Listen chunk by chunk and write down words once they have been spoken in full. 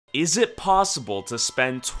Is it possible to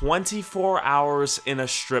spend 24 hours in a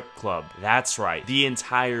strip club? That's right, the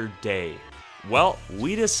entire day. Well,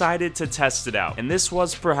 we decided to test it out, and this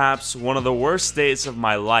was perhaps one of the worst days of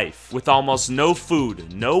my life, with almost no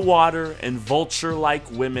food, no water, and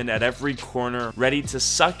vulture-like women at every corner, ready to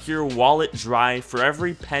suck your wallet dry for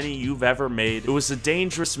every penny you've ever made. It was a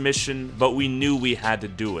dangerous mission, but we knew we had to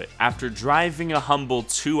do it. After driving a humble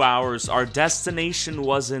 2 hours, our destination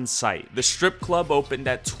was in sight. The strip club opened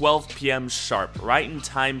at 12 p.m. sharp, right in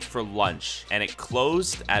time for lunch, and it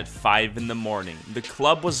closed at 5 in the morning. The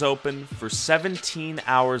club was open for 17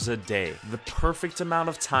 hours a day, the perfect amount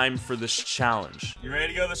of time for this challenge. You ready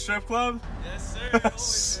to go to the strip club? Yes,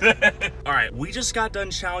 sir. Alright, we just got done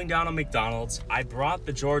chowing down on McDonald's. I brought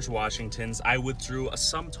the George Washingtons. I withdrew a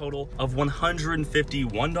sum total of 150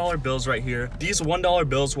 $1 bills right here. These $1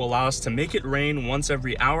 bills will allow us to make it rain once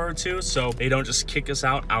every hour or two, so they don't just kick us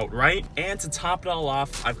out outright. And to top it all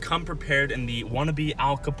off, I've come prepared in the wannabe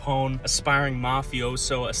Al Capone aspiring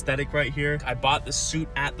mafioso aesthetic right here. I bought this suit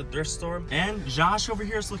at the thrift store, and Josh over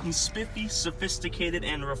here is looking spiffy, sophisticated,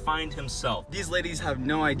 and refined himself. These ladies have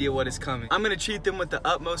no idea what is coming. I'm gonna treat them with the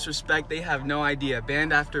utmost respect. They have no idea,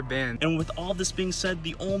 band after band. And with all this being said,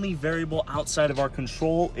 the only variable outside of our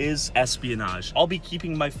control is espionage. I'll be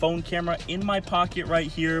keeping my phone camera in my pocket right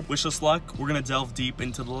here. Wish us luck. We're gonna delve deep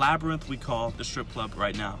into the labyrinth we call the strip club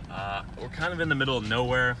right now. We're kind of in the middle of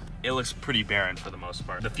nowhere. It looks pretty barren for the most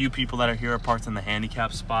part. The few people that are here are parked in the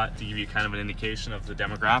handicap spot to give you kind of an indication of the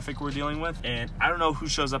demographic we're dealing with. And I don't know who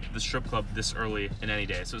shows up at the strip club this early in any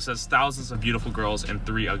day. So it says thousands of beautiful girls and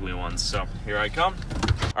 3 ugly ones. So here I come.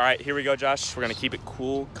 All right, here we go, Josh. We're gonna keep it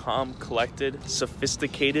cool, calm, collected,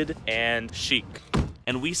 sophisticated, and chic.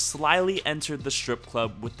 And we slyly entered the strip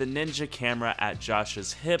club with the Ninja camera at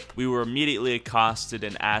Josh's hip. We were immediately accosted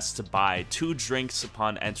and asked to buy 2 drinks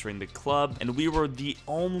upon entering the club, and we were the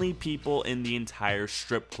only people in the entire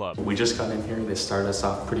strip club. We just got in here, they started us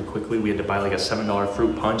off pretty quickly. We had to buy like a $7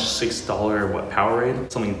 fruit punch, $6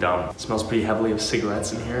 Powerade, something dumb. It smells pretty heavily of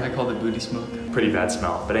cigarettes in here. I call it booty smoke. Pretty bad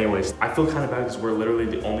smell. But anyways, I feel kind of bad because we're literally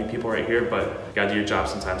the only people right here, but you gotta do your job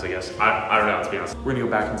sometimes, I guess. I don't know, to be honest. We're gonna go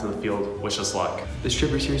back into the field. Wish us luck. The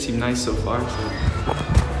strippers here seem nice so far. I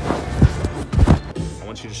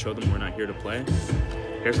want you to show them we're not here to play.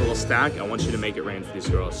 Here's a little stack. I want you to make it rain for these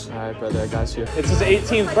girls. All right, brother, I got you. It's his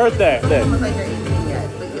 18th birthday. It doesn't look like you're 18 yet,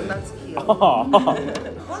 but that's cute. Oh.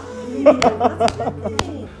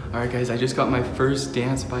 All right, guys, I just got my first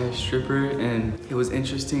dance by a stripper, and it was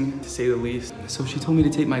interesting, to say the least. So she told me to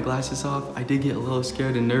take my glasses off. I did get a little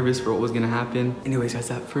scared and nervous for what was gonna happen. Anyways, guys,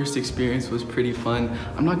 that first experience was pretty fun.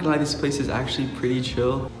 I'm not gonna lie, this place is actually pretty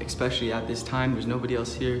chill, especially at this time. There's nobody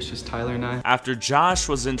else here, it's just Tyler and I. After Josh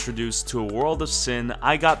was introduced to a world of sin,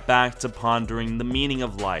 I got back to pondering the meaning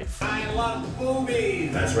of life. I love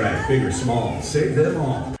boobies. That's right, big or small, save them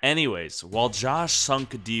all. Anyways, while Josh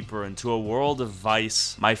sunk deeper into a world of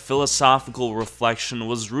vice, my philosophical reflection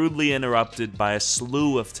was rudely interrupted by a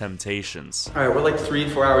slew of temptations. All right, we're like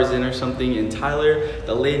 3-4 hours in or something, and Tyler,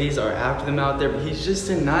 the ladies are after them out there, but he's just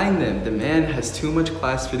denying them. The man has too much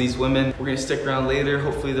class for these women. We're gonna stick around later.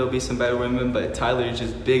 Hopefully there'll be some better women, but Tyler is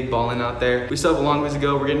just big balling out there. We still have a long ways to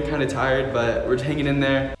go. We're getting kind of tired, but we're hanging in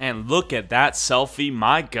there. And look at that selfie,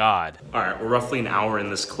 my God. All right, we're roughly an hour in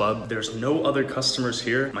this club. There's no other customers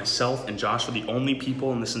here. Myself and Josh are the only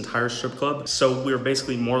people in this entire strip club. So we're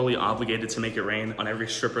basically morally obligated to make it rain on every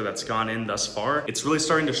stripper that's gone in thus far. It's really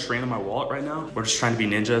starting to strain on my wallet right now. We're just trying to be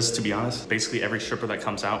ninjas, to be honest. Basically every stripper that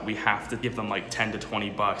comes out, we have to give them like 10 to 20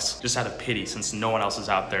 bucks just out of pity, since no one else is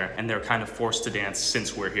out there and they're kind of forced to dance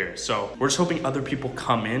since we're here. So we're just hoping other people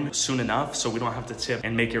come in soon enough so we don't have to tip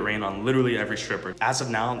and make it rain on literally every stripper. As of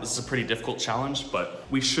now, this is a pretty difficult challenge, but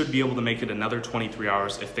we should be able to make it another 23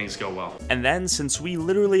 hours if things go well. And then, since we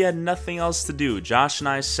literally had nothing else to do, Josh and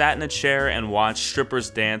I sat in a chair and watched strippers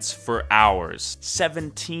dance for hours.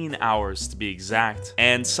 17 hours to be exact.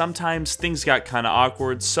 And sometimes things got kind of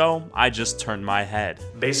awkward, so I just turned my head.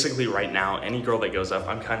 Basically right now, any girl that goes up,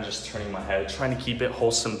 I'm kind of just turning my head, trying to keep it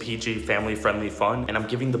wholesome, PG, family-friendly fun. And I'm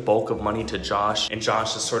giving the bulk of money to Josh. And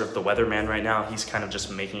Josh is sort of the weatherman right now. He's kind of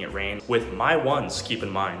just making it rain with my ones, keep in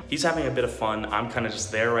mind. He's having a bit of fun. I'm kind of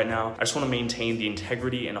just there right now. I just want to maintain the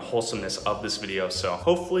integrity and wholesomeness of this video. So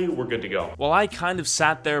hopefully we're good to go. While I kind of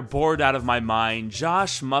sat there bored out of my mind, Josh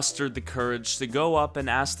Josh mustered the courage to go up and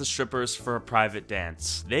ask the strippers for a private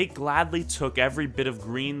dance. They gladly took every bit of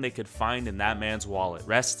green they could find in that man's wallet.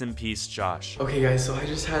 Rest in peace, Josh. Okay guys, so I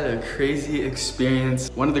just had a crazy experience.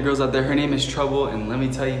 One of the girls out there, her name is Trouble, and let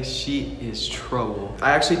me tell you, she is trouble.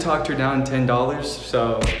 I actually talked her down $10,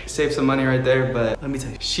 so save some money right there, but let me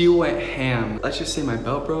tell you, she went ham. Let's just say my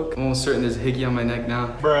belt broke. I'm almost certain there's a hickey on my neck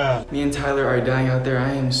now. Bruh. Me and Tyler are dying out there.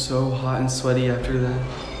 I am so hot and sweaty after that.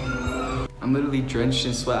 I'm literally drenched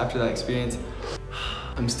in sweat after that experience.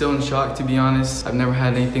 I'm still in shock, to be honest. I've never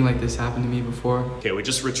had anything like this happen to me before. Okay, we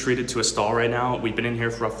just retreated to a stall right now. We've been in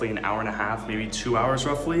here for roughly an hour and a half, maybe 2 hours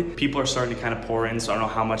roughly. People are starting to kind of pour in, so I don't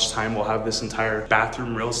know how much time we'll have this entire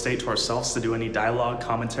bathroom real estate to ourselves to do any dialogue,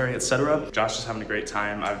 commentary, etc. Josh is having a great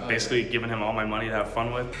time. I've basically given him all my money to have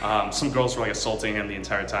fun with. Some girls were like assaulting him the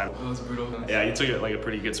entire time. That was brutal. Yeah, he took it like a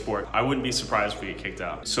pretty good sport. I wouldn't be surprised if we get kicked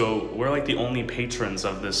out. So we're like the only patrons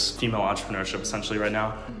of this female entrepreneurship essentially right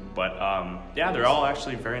now. But yeah, they're all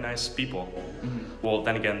actually very nice people. Well,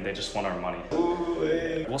 then again, they just want our money.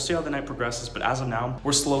 We'll see how the night progresses, but as of now,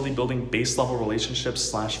 we're slowly building base level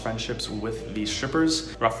relationships / friendships with these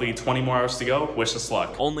strippers. Roughly 20 more hours to go. Wish us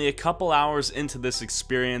luck. Only a couple hours into this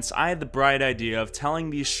experience, I had the bright idea of telling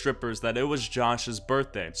these strippers that it was Josh's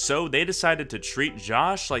birthday. So they decided to treat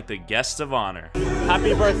Josh like the guest of honor.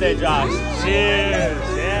 Happy birthday, Josh.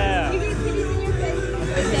 Cheers. Yeah.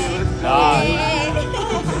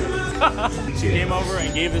 She came over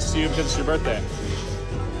and gave this to you because it's your birthday.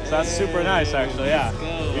 So that's super nice, actually, yeah.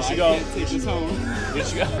 You should go. You should go.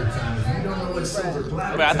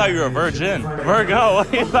 Wait, I thought you were a virgin. Virgo,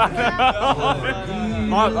 what are you talking about?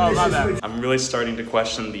 Oh, my bad. I'm really starting to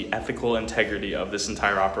question the ethical integrity of this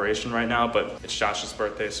entire operation right now, but it's Josh's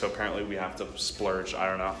birthday, so apparently we have to splurge. I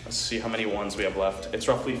don't know. Let's see how many ones we have left. It's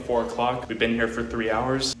roughly 4 o'clock. We've been here for 3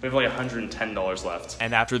 hours. We have like $110 left.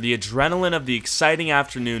 And after the adrenaline of the exciting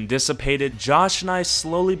afternoon dissipated, Josh and I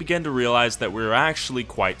slowly began to realize that we were actually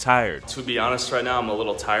quite tired. To be honest, right now, I'm a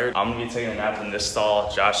little tired. I'm gonna be taking a nap in this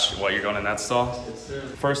stall. Josh, what, you're going in that stall? Yes, sir.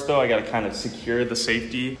 First though, I gotta kind of secure the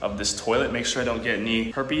safety of this toilet, make sure I don't get any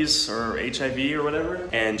herpes or HIV or whatever.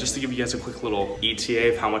 And just to give you guys a quick little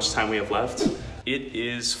ETA of how much time we have left, it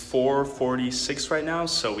is 4:46 right now,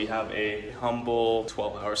 so we have a humble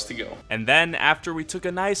 12 hours to go. And then, after we took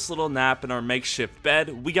a nice little nap in our makeshift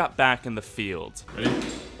bed, we got back in the field. Ready?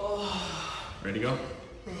 Ready to go?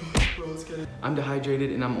 I'm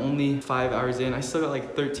dehydrated and I'm only 5 hours in. I still got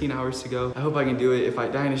like 13 hours to go. I hope I can do it. If I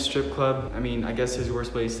die in a strip club, I mean, I guess there's a worse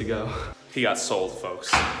place to go. He got sold,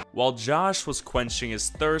 folks. While Josh was quenching his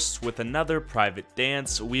thirst with another private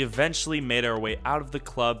dance, we eventually made our way out of the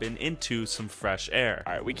club and into some fresh air.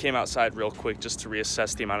 All right, we came outside real quick just to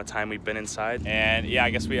reassess the amount of time we've been inside. And yeah, I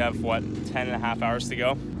guess we have, what, 10.5 hours to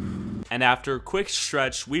go? And after a quick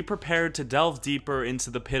stretch, we prepared to delve deeper into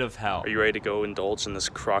the pit of hell. Are you ready to go indulge in this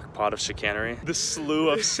crock pot of chicanery? The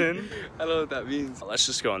slough of sin? I don't know what that means. Let's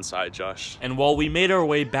just go inside, Josh. And while we made our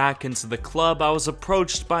way back into the club, I was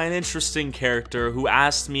approached by an interesting character who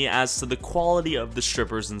asked me as to the quality of the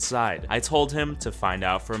strippers inside. I told him to find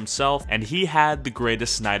out for himself, and he had the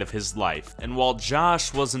greatest night of his life. And while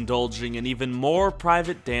Josh was indulging in even more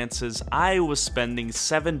private dances, I was spending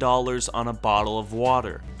 $7 on a bottle of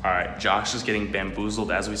water. All right, Josh is getting bamboozled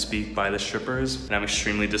as we speak by the strippers, and I'm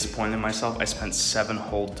extremely disappointed in myself. I spent $7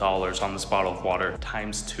 whole on this bottle of water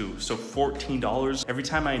times 2, so $14. Every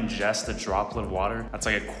time I ingest a droplet of water, that's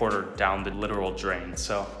like a quarter down the literal drain.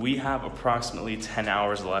 So we have approximately 10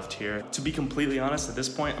 hours left here. To be completely honest, at this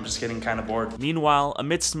point, I'm just getting kind of bored. Meanwhile,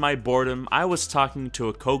 amidst my boredom, I was talking to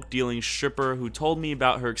a coke dealing stripper who told me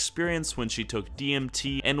about her experience when she took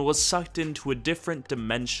DMT and was sucked into a different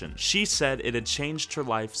dimension. She said it had changed her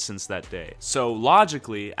life since that day. So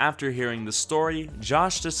logically, after hearing the story,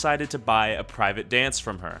 Josh decided to buy a private dance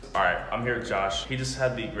from her. All right, I'm here with Josh. He just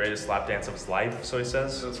had the greatest lap dance of his life, so he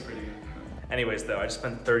says. That's pretty good. Anyways though, I just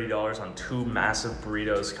spent $30 on 2 massive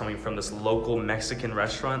burritos coming from this local Mexican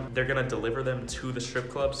restaurant. They're gonna deliver them to the strip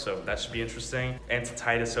club, so that should be interesting. And to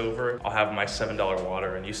tide us over, I'll have my $7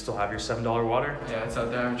 water, and you still have your $7 water? Yeah, it's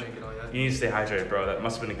out there. I haven't drank it all yet. You need to stay hydrated, bro. That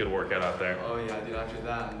must have been a good workout out there. Oh yeah, dude, after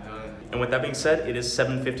that, I'm done. And with that being said, it is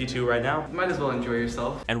 7:52 right now. You might as well enjoy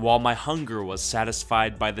yourself. And while my hunger was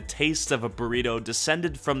satisfied by the taste of a burrito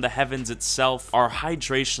descended from the heavens itself, our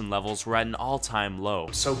hydration levels were at an all-time low.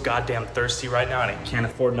 I'm so goddamn thirsty right now, and I can't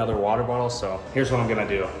afford another water bottle, so here's what I'm gonna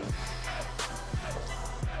do.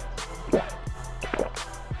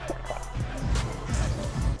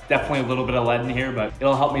 Definitely a little bit of lead in here, but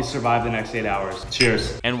it'll help me survive the next 8 hours.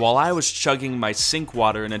 Cheers. And while I was chugging my sink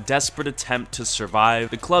water in a desperate attempt to survive,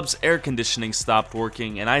 the club's air conditioning stopped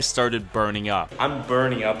working and I started burning up. I'm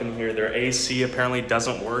burning up in here. Their AC apparently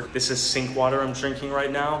doesn't work. This is sink water I'm drinking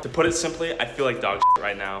right now. To put it simply, I feel like dog shit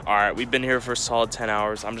right now. All right, we've been here for a solid 10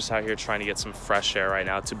 hours. I'm just out here trying to get some fresh air right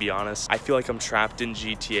now, to be honest. I feel like I'm trapped in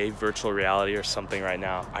GTA virtual reality or something right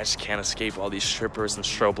now. I just can't escape all these strippers and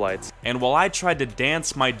strobe lights. And while I tried to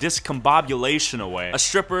dance my discombobulation away, a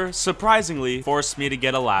stripper surprisingly forced me to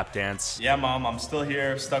get a lap dance. Yeah, Mom, I'm still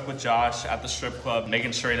here, stuck with Josh at the strip club,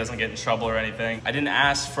 making sure he doesn't get in trouble or anything. I didn't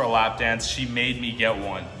ask for a lap dance. She made me get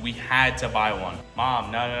one. We had to buy one.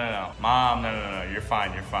 Mom, no. Mom, no. You're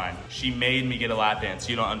fine, you're fine. She made me get a lap dance.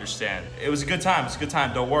 You don't understand. It was a good time. It's a good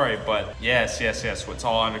time. Don't worry. But yes. It's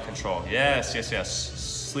all under control. Yes.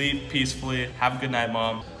 Sleep peacefully. Have a good night,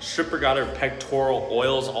 Mom. Stripper got her pectoral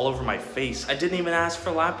oils all over my face. I didn't even ask for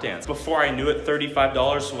a lap dance. Before I knew it,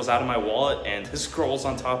 $35 was out of my wallet and this girl was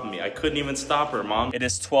on top of me. I couldn't even stop her, Mom. It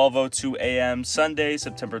is 12:02 a.m. Sunday,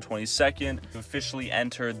 September 22nd. We've officially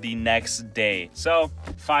entered the next day. So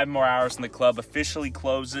 5 more hours and the club officially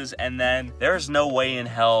closes, and then there's no way in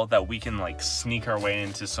hell that we can like sneak our way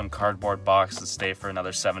into some cardboard box and stay for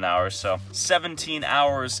another 7 hours. So 17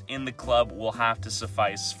 hours in the club will have to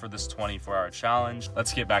suffice for this 24-hour challenge.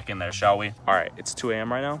 Let's get back in there, shall we? All right, it's 2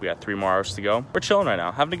 a.m. right now. We got 3 more hours to go. We're chilling right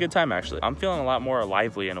now, having a good time actually. I'm feeling a lot more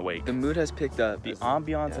lively and awake. The mood has picked up. The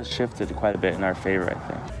ambiance has shifted quite a bit in our favor, I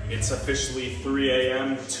think. It's officially 3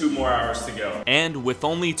 a.m., 2 more hours to go. And with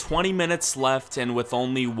only 20 minutes left and with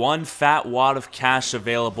only one fat wad of cash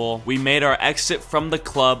available, we made our exit from the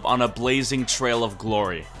club on a blazing trail of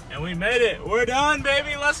glory. And we made it. We're done,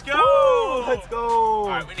 baby. Let's go. Woo, let's go. All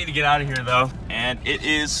right, we need to get out of here, though. And it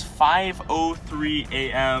is 5:03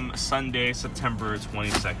 a.m. Sunday, September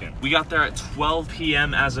 22nd. We got there at 12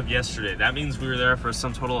 p.m. as of yesterday. That means we were there for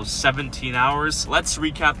some total of 17 hours. Let's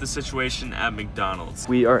recap the situation at McDonald's.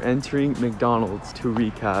 We are entering McDonald's to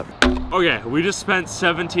recap. Okay, we just spent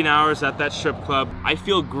 17 hours at that strip club. I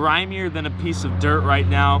feel grimier than a piece of dirt right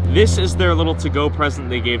now. This is their little to-go present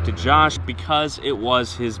they gave to Josh because it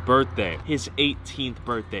was his birthday, his 18th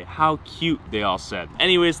birthday. How cute, they all said.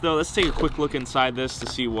 Anyways though, let's take a quick look inside this to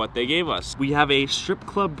see what they gave us. We have a strip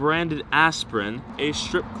club branded aspirin, a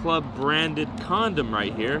strip club branded condom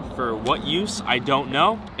right here. For what use, I don't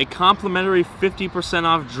know. A complimentary 50%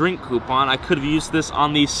 off drink coupon. I could have used this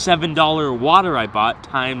on the $7 water I bought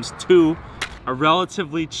times 2. A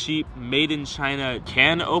relatively cheap made in China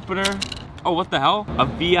can opener. Oh, what the hell? A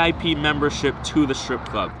VIP membership to the strip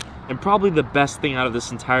club. And probably the best thing out of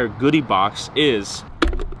this entire goodie box is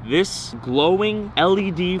this glowing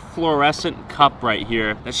LED fluorescent cup right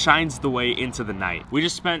here that shines the way into the night. We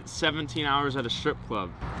just spent 17 hours at a strip club.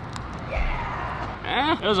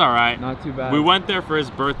 It was all right. Not too bad. We went there for his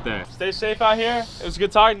birthday. Stay safe out here. It was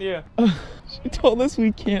good talking to you. She told us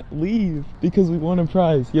we can't leave because we won a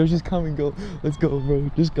prize. Yo, just come and go. Let's go,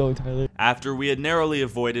 bro. Just go, Tyler. After we had narrowly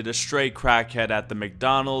avoided a stray crackhead at the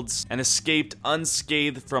McDonald's and escaped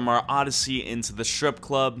unscathed from our odyssey into the strip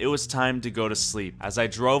club, it was time to go to sleep as I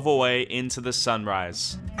drove away into the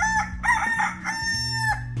sunrise.